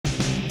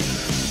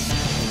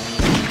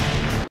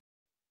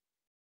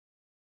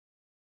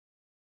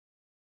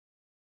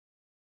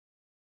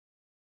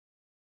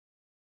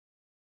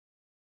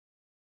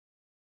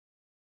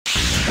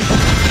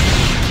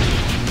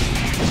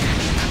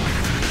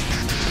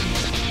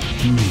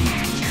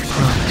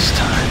Promise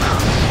time,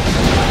 huh?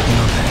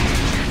 Well then,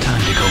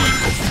 time to go and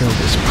fulfill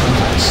this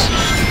promise.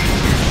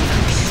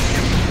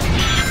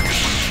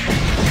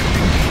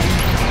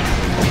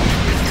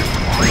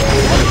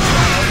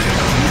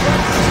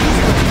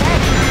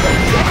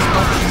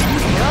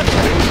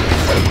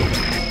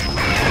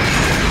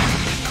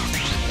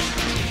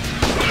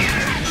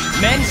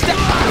 Men, stop!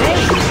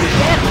 Hey, with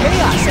that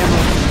Chaos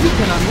Emerald, you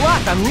can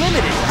unlock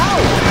unlimited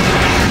power!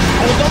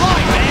 Hold the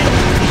line, man!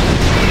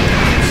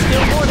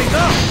 Still more to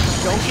go!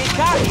 Don't get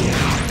cocky!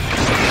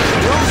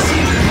 We all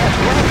see you have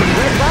black and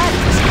red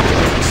bodies!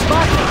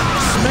 Spot them!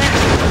 Smash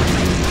them!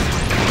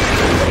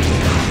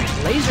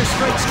 Laser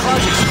strikes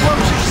cause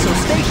explosions, so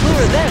stay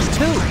clear of them,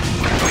 too!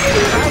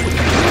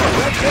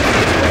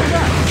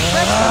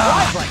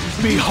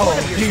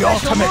 Behold the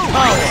ultimate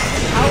power!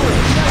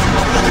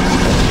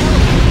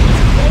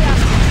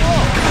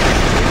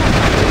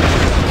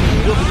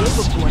 You'll be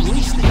able to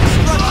unleash the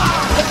destruction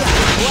of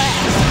chaos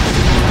blast!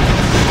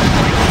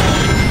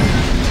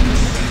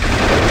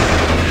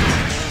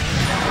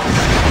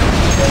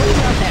 Putting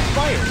out that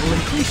fire will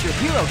increase your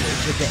hero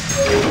gauge a bit.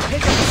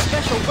 Pick up a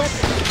special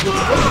weapon. You'll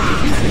be able to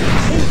use it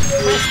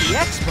to press the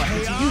X button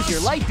to use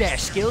your light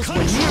dash skills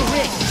when near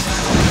rings.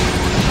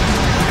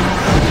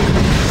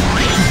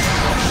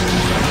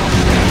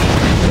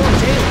 Your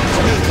tailors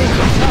may think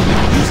you're tough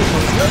using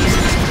those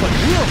lasers, but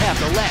we'll have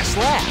the last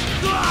laugh.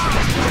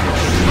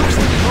 Looks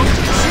like most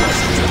of the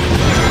citizens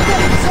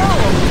it's all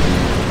over.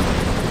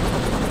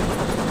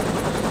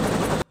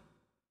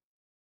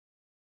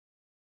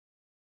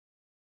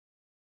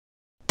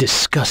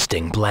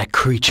 Disgusting black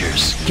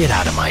creatures, get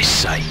out of my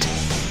sight.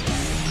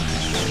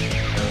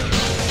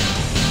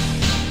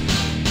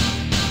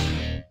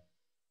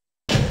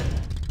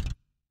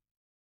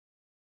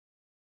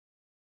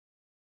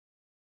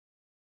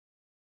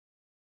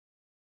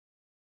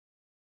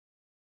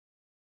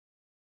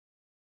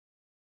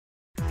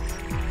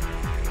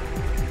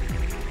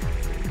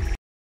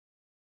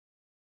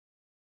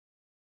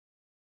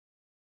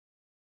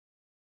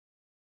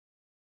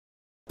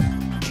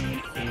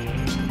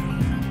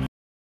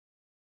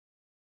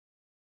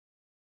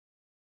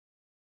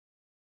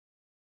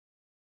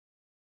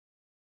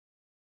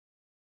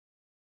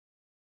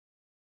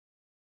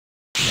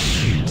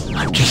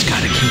 I've just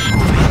gotta keep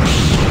moving.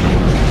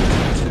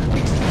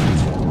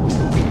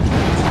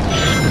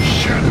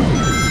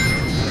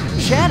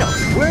 Shadow,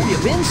 where have you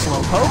been,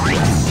 Slowpoke?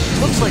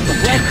 Looks like the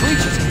black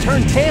creatures have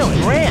turned tail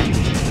and ran.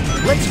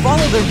 Let's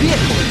follow their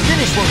vehicle and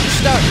finish what we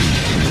started.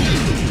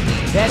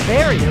 That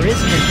barrier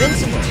isn't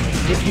invincible.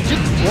 If you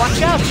just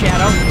watch out,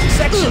 Shadow,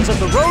 sections of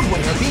the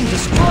roadway are being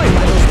destroyed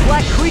by those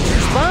black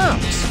creatures'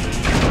 bombs.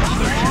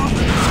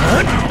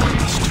 Huh?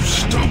 To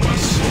stop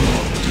us,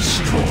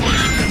 destroy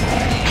them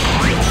all.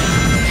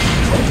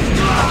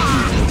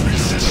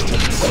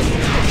 Resistance,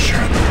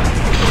 Shadow.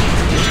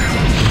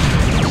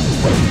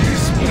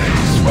 This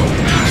place won't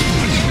last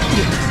much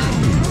longer.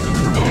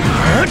 Go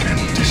back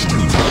and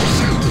distance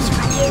ourselves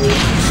from the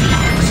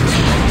sparks as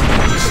well.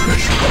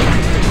 Special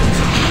weapons.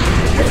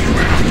 If you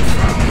haven't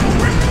found a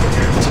weapon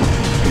yet,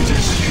 it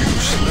is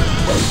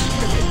useless.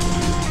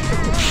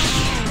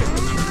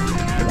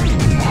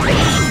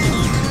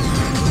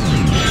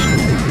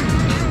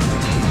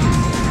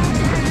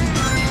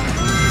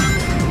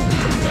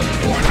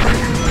 What are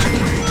you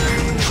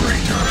doing,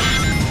 traitor?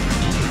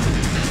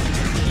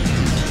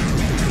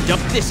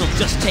 This'll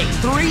just take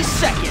 3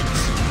 seconds.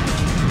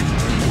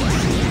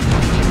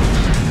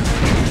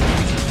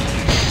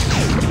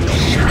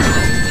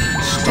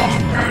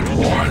 Stop at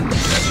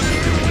once.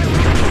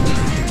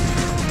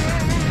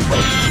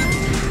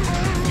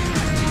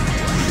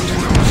 Do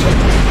those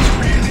humans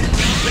really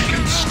think they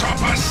can stop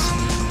us?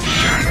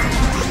 Shadow,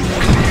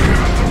 clear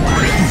the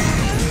way.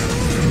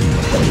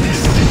 This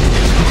city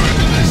is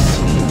worthless.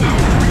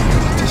 Our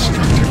real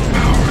destructive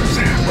powers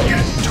have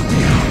yet to be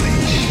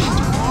unleashed.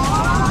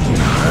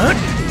 Huh?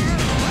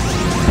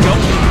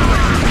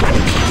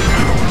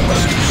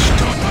 Powers to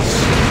stop us.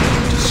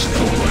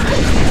 Destroy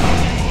them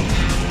all.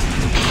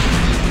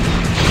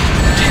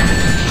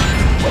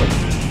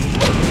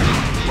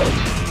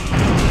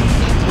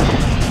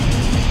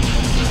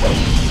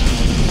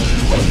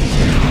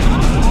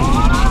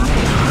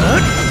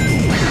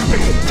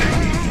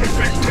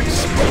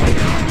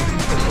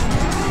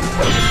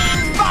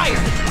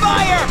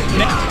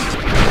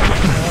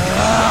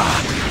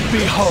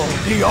 Behold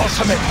the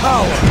ultimate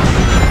power!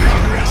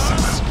 Progress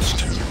amounts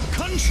to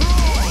control!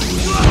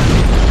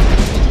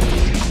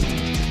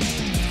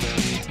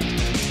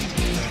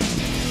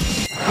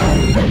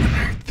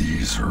 Eliminate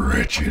these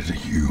wretched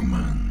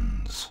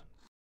humans.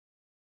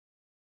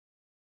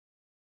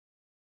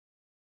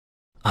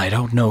 I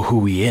don't know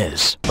who he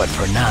is, but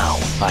for now,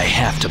 I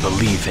have to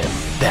believe him.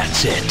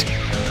 That's it.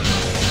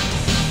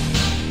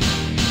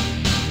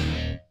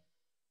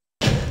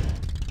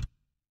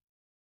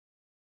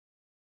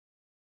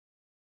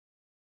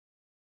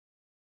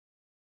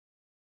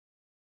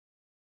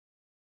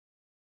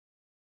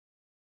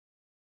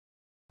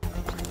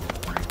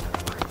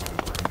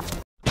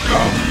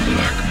 Come,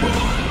 Black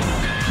Bull,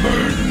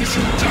 burn this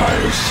this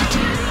entire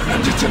city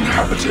and its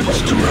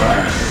inhabitants to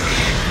ash.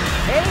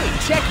 Hey,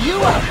 check you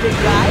out, big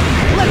guy.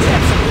 Let's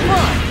have some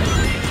fun.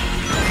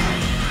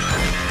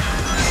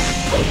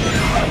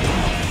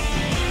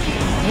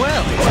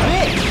 Well, it's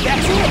big.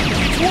 That's it.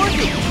 It's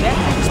working. That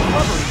thing's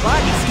rubbery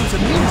body seems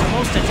immune to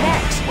most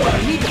attacks.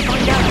 We need to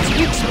find out its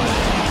weak spot.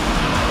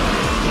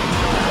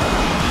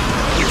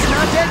 It's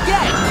not dead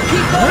yet.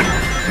 Keep going.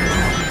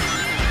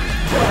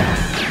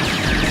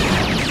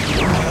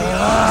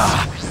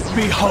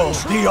 Behold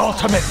the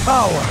ultimate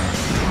power!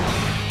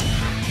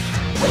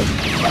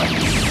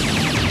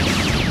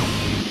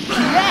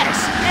 Yes,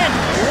 and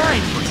a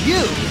line for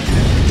you.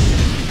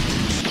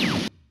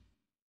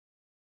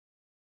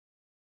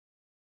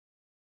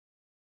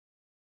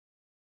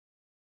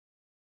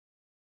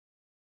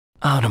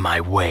 Out of my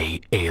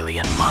way,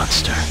 alien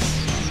monster.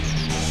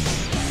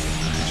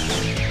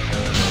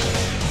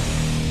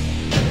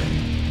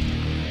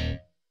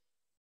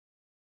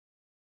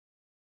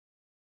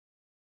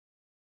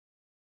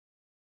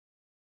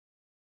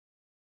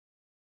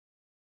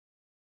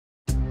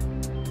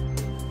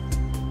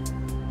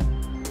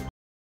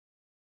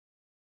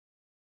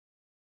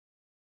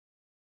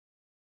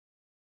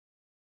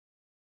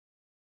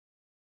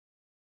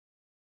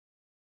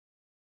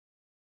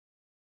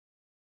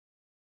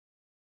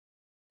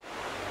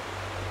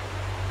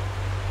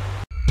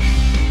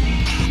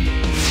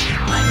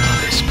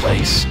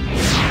 Place.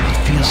 It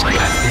feels like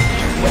I've been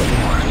here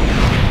before.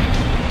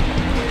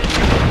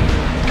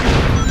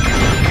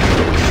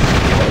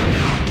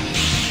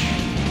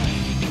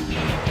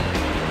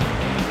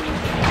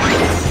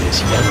 This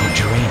yellow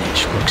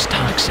drainage looks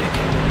toxic.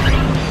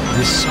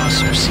 This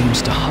saucer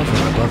seems to hover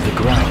above the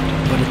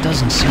ground, but it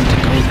doesn't seem to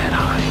go that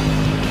high.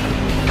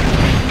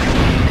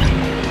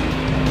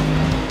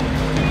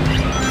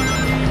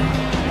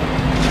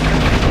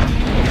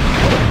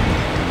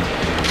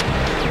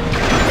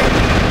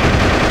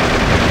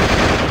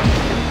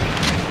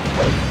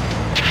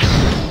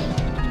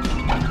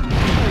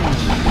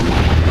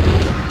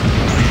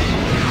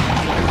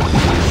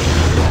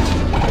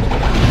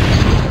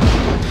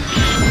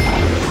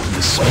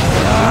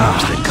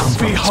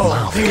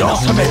 Behold the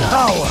ultimate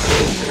power!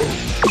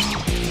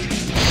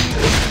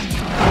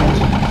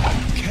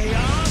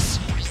 Chaos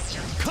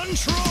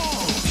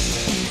control!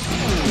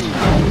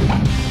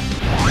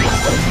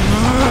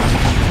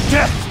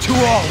 Death to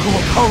all who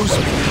oppose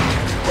me!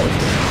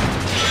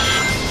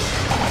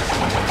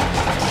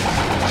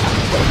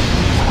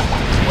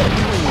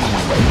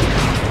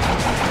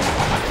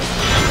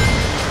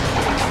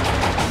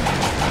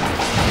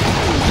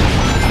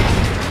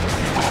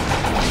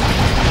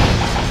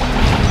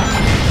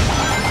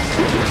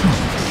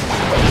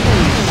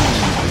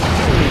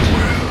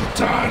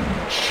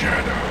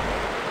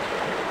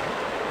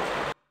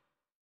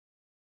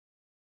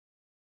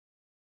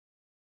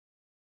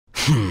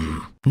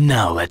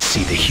 Now let's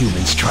see the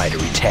humans try to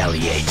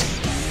retaliate.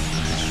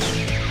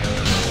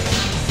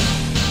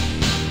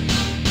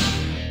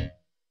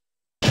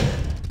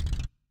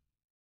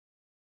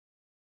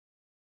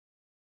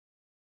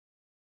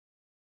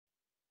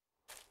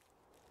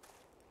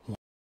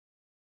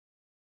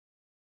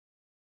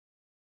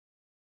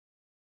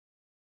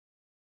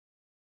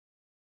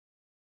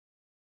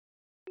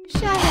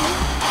 Shadow,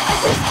 I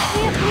just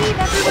can't leave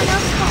everyone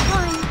else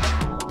behind.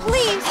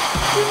 Please,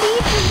 you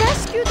need to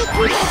rescue the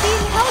people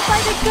being held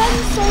by the gun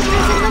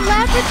soldiers in the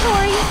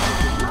laboratory.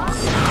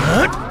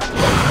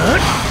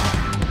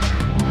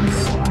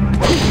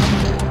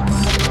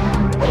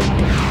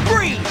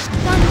 Freeze!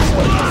 Gun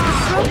soldiers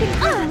have broken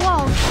through the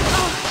walls.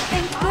 Oh,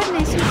 thank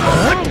goodness he's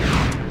alright.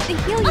 The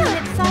heal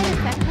unit side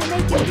effect will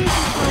make him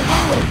dizzy for a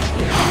while.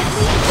 But at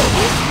least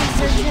this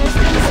researcher is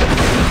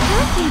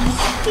working.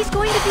 He's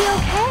going to be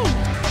okay.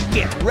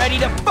 Get ready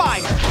to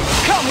fire!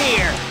 Come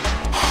here!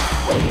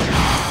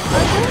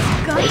 Are those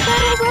gun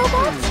battle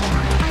robots?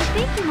 I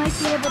think you might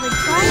be able to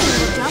try a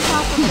little jump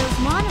off of those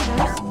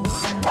monitors.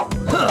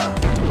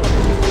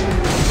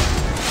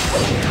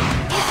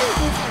 Isn't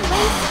this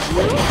place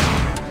cute?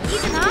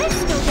 Even I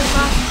still get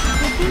lost.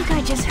 I think I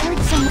just heard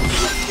someone.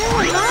 He's still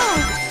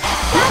alive.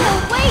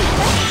 Shadow, wait!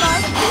 That's 5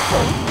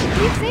 people.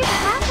 We've saved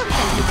half of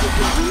them.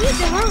 We need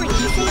to hurry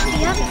to save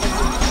the others.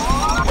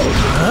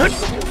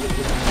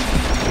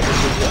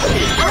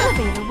 The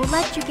elevator will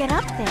let you get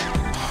up there.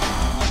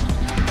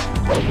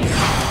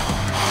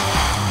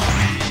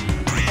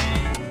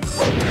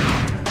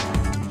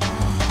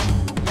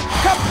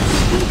 I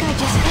think I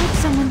just heard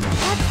someone.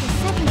 That's the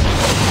second.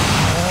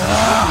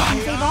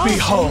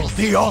 Behold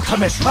the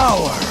ultimate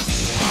power!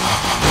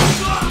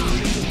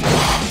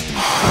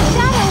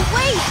 Shadow,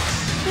 wait!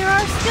 There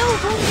are still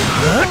wounded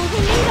people who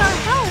need our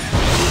help.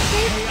 We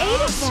saved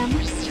 8 of them.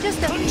 Just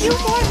a few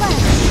more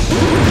left.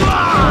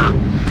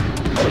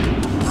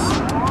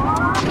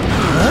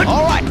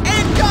 All right,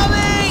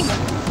 incoming!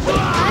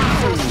 I'm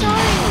so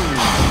sorry.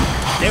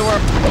 They were...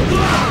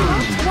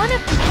 That's one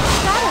of them.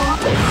 Shadow,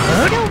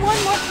 there's still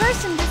one more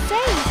person to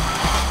save.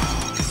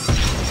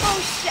 Oh,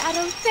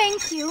 Shadow, thank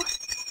you.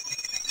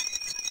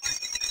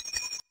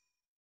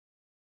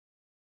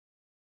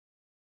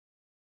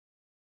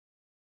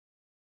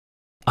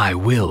 I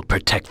will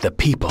protect the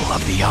people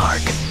of the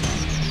Ark.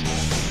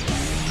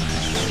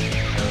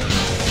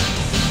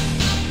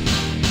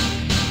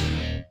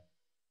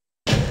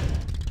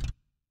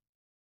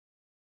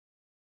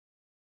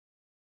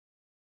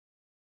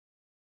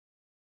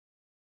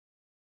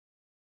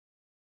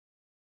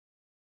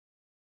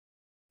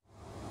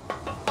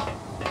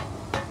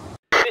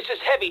 This is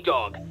Heavy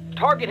Dog.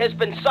 Target has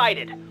been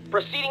sighted.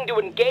 Proceeding to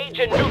engage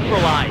and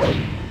neutralize.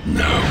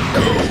 Now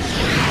go.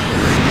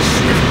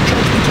 Swift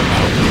judgment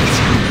upon these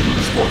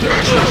humans for their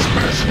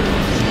trespasses.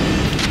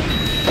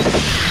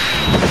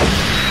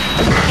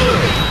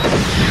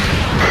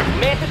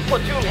 Mantis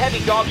platoon Heavy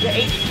Dog to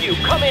HQ.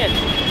 Come in.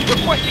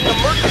 Requesting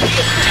emergency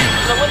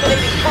assistance in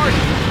eliminating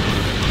targets.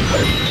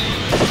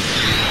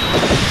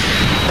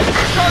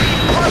 Target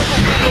partial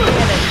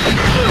cannon.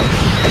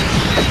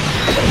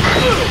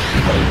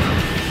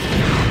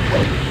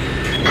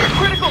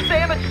 Critical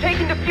damage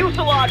taken to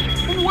fuselage.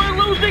 We're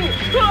losing.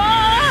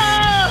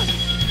 Ah!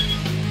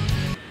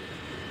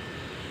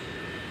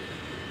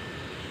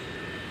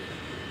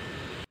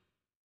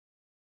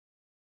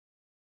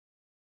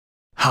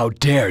 How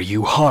dare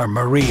you harm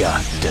Maria,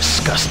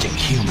 disgusting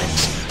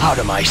humans, out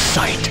of my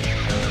sight.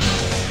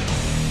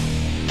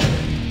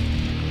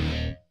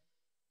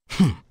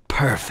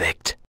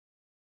 Perfect.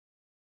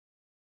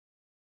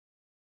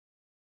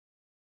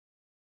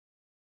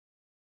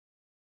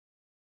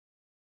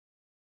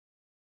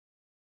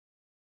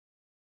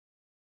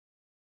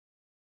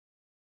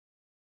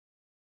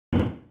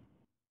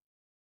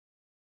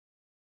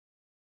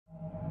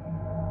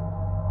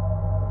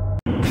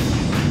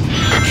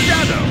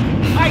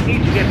 I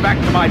need to get back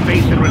to my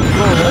base and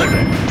restore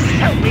order.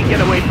 Help me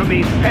get away from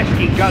these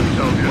pesky gun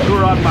soldiers who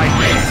are on my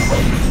tail.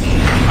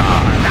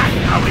 Ah, that's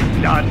how it's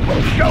done.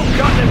 Show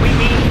gun that we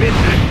mean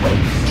business.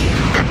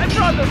 I'm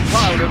rather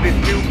proud of this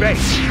new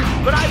base,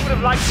 but I would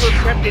have liked to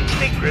have kept it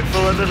secret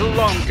for a little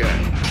longer.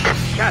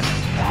 Shadow,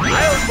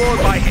 I'll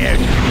board my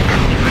airship.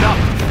 Keep it up.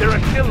 There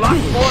are still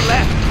lots more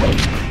left.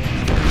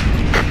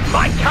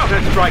 My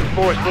counter-strike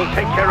force will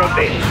take care of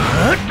this.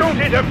 But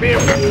don't interfere.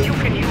 You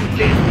can use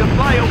this to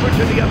fly over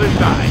to the other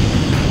side.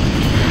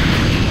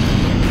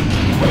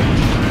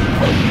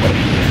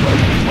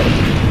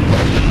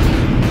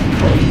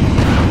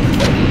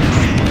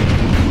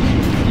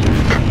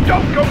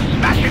 Don't go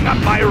smashing up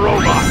my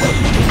robot.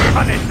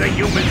 Punish the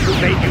humans who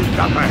made you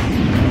suffer.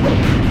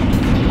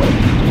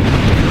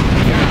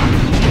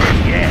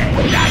 Yeah,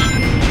 that's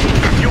it.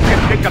 You can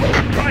pick up.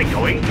 Try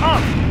going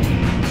up.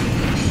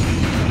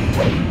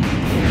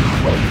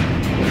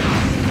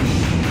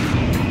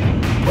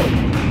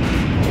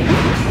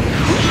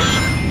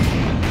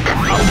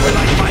 How will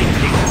I find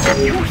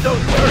things? Use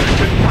those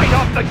birds and fight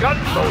off the gun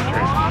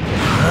soldiers.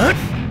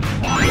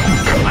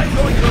 I'm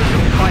going to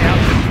reduce my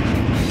altitude.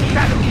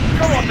 Shadow,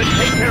 go off and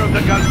take care of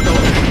the gun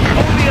soldiers.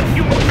 Only a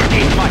few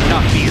escape might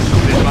not be as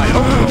good as my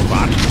own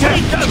robot.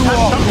 He does have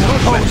some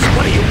sort of...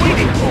 What are you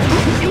waiting for?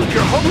 Use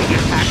your homing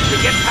attack to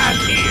get past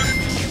here.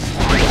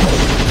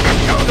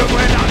 Show them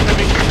we're not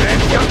living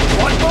dead. Just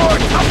one more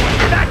tower.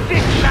 That's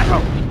it, Shadow.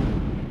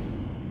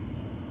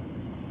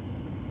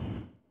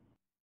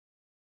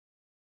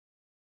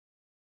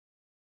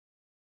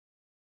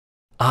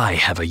 I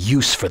have a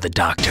use for the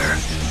Doctor.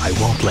 I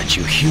won't let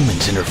you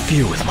humans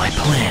interfere with my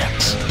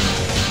plans.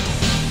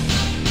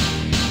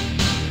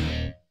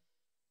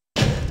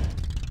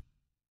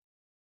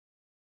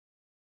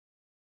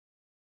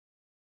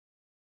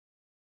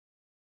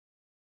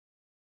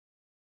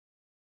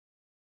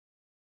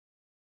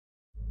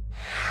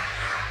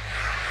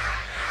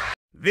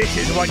 This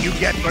is what you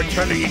get for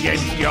turning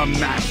against your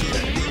master.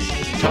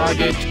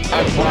 Target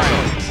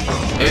acquired.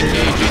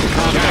 Engaging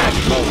combat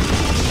mode.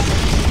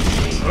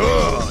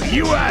 Oh,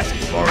 you asked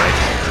for it.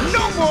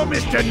 No more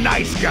Mr.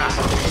 Nice Guy.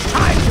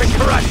 Time to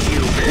crush you.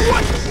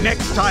 What?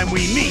 Next time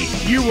we meet,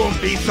 you won't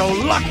be so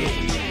lucky.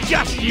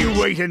 Just you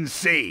wait and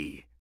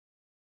see.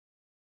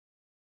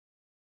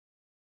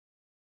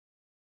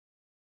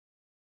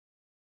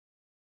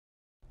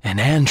 An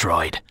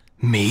android?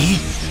 Me?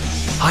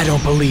 I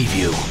don't believe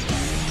you.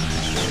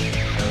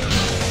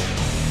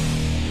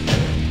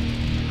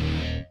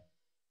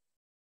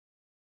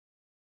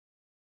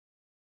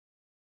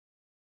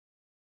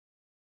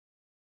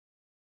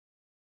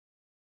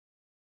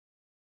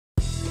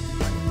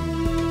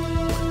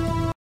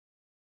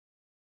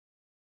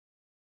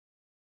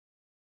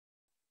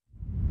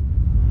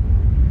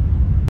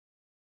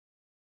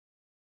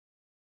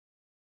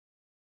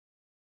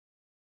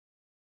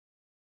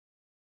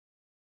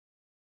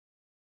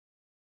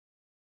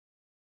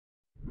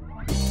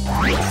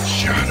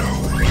 Shadow,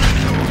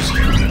 those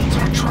humans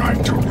are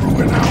trying to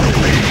ruin our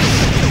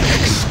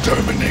base.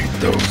 Exterminate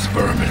those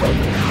vermin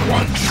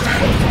once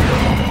and for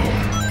all.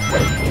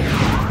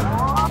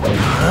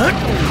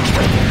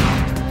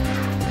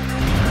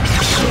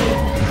 So,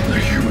 the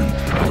human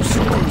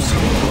absorbs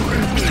all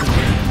into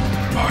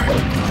my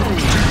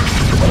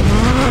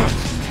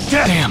protest.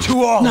 Damn, to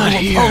all not who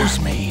here. oppose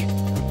me.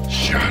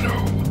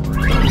 Shadow,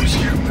 those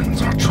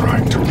humans are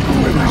trying to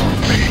ruin our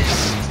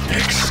base.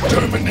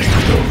 Exterminate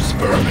those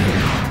vermin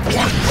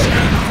once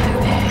and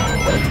for all.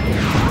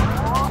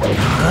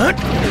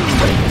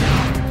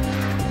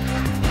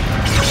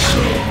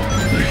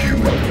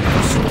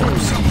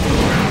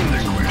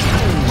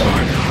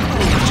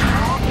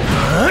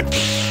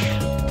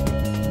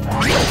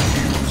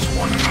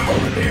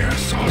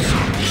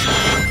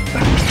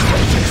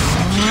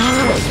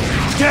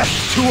 Death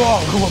to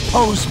all who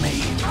oppose me!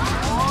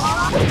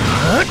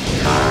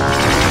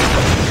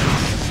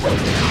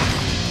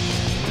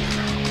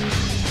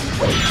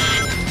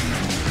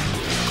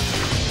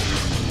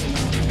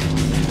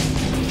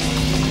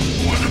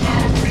 One of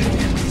our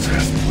minions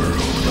has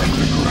burrowed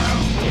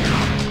underground.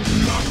 Do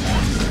not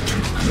wander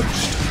too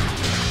close to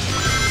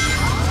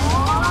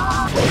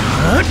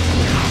him.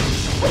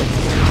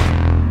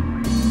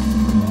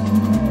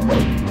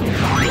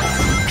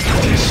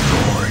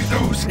 Destroy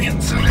those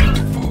insolent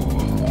fools.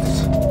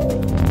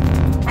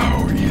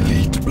 Our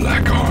elite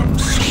Black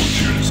Arms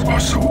soldiers are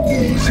so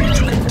easy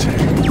to contain.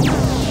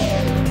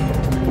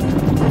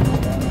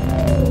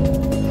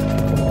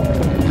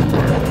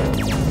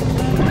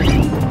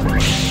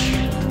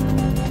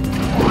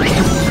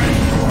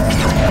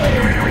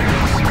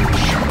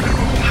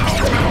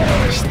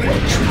 They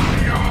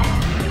truly are.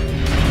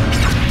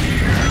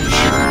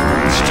 Hear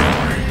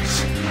children's stories.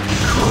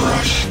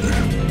 Crush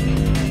them.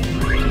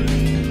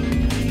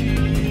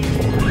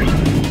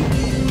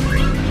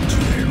 Do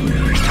they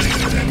really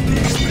think that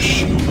these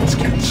machines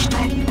can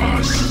stop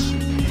us?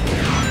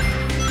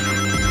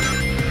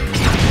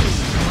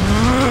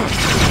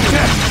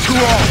 Death to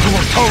all who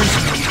oppose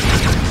me!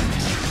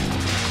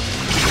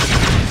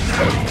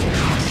 Now,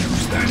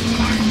 use that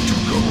light to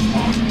go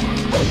onward.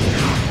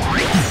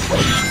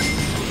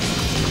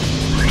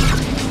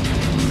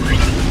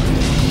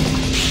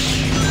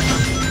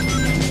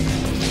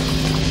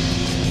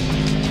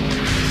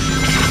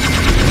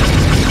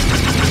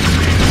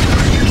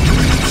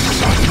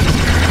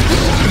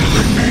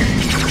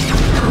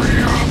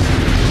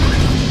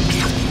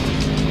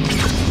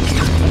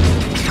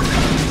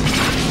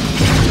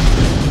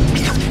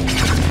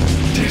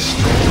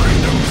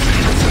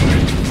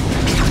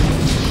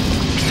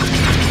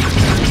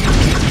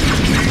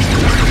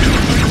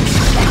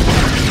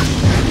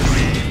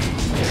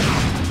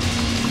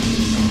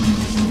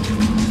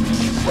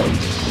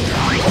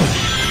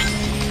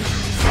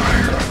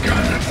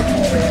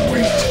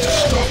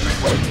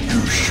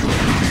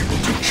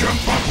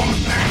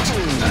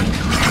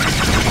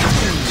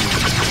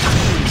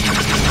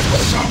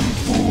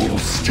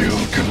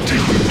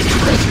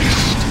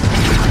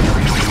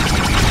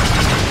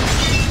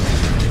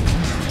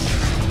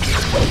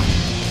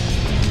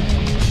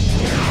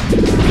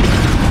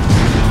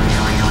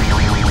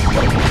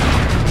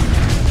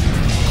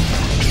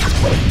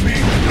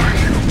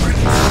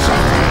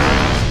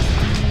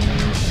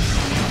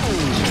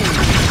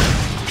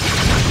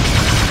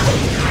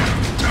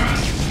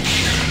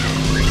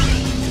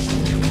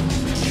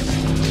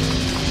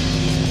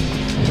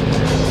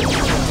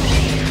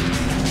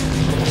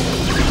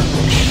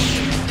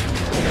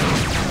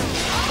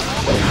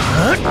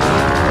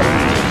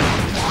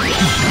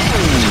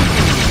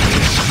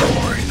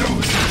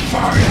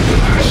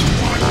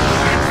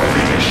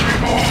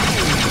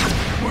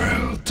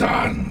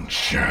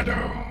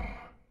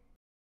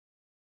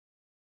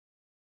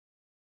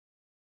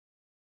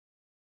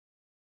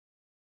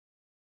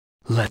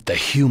 Let the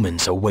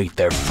humans await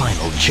their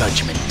final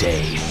judgment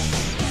day.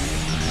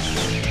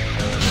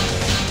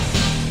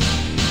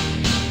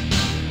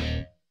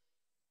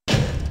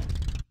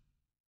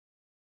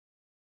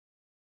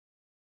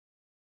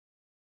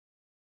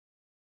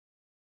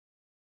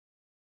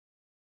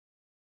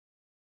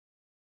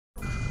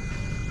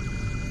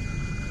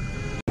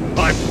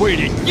 I've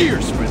waited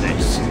years for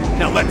this.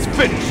 Now let's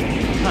finish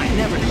it. I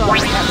never thought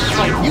I'd have to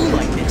fight you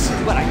like this,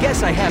 but I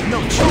guess I have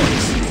no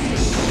choice.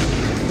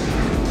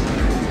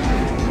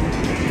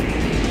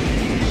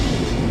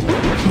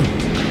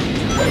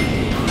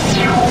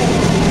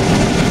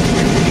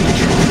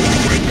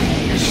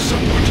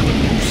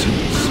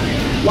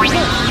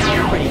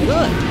 You're pretty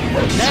good.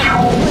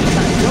 Now,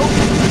 time's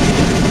over.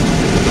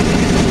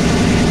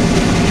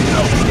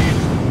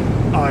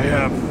 I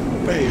have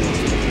failed.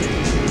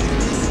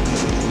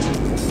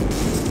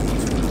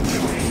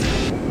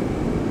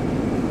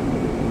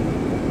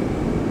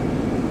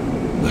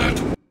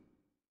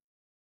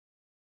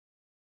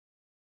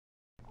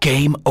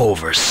 Game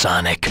over,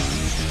 Sonic.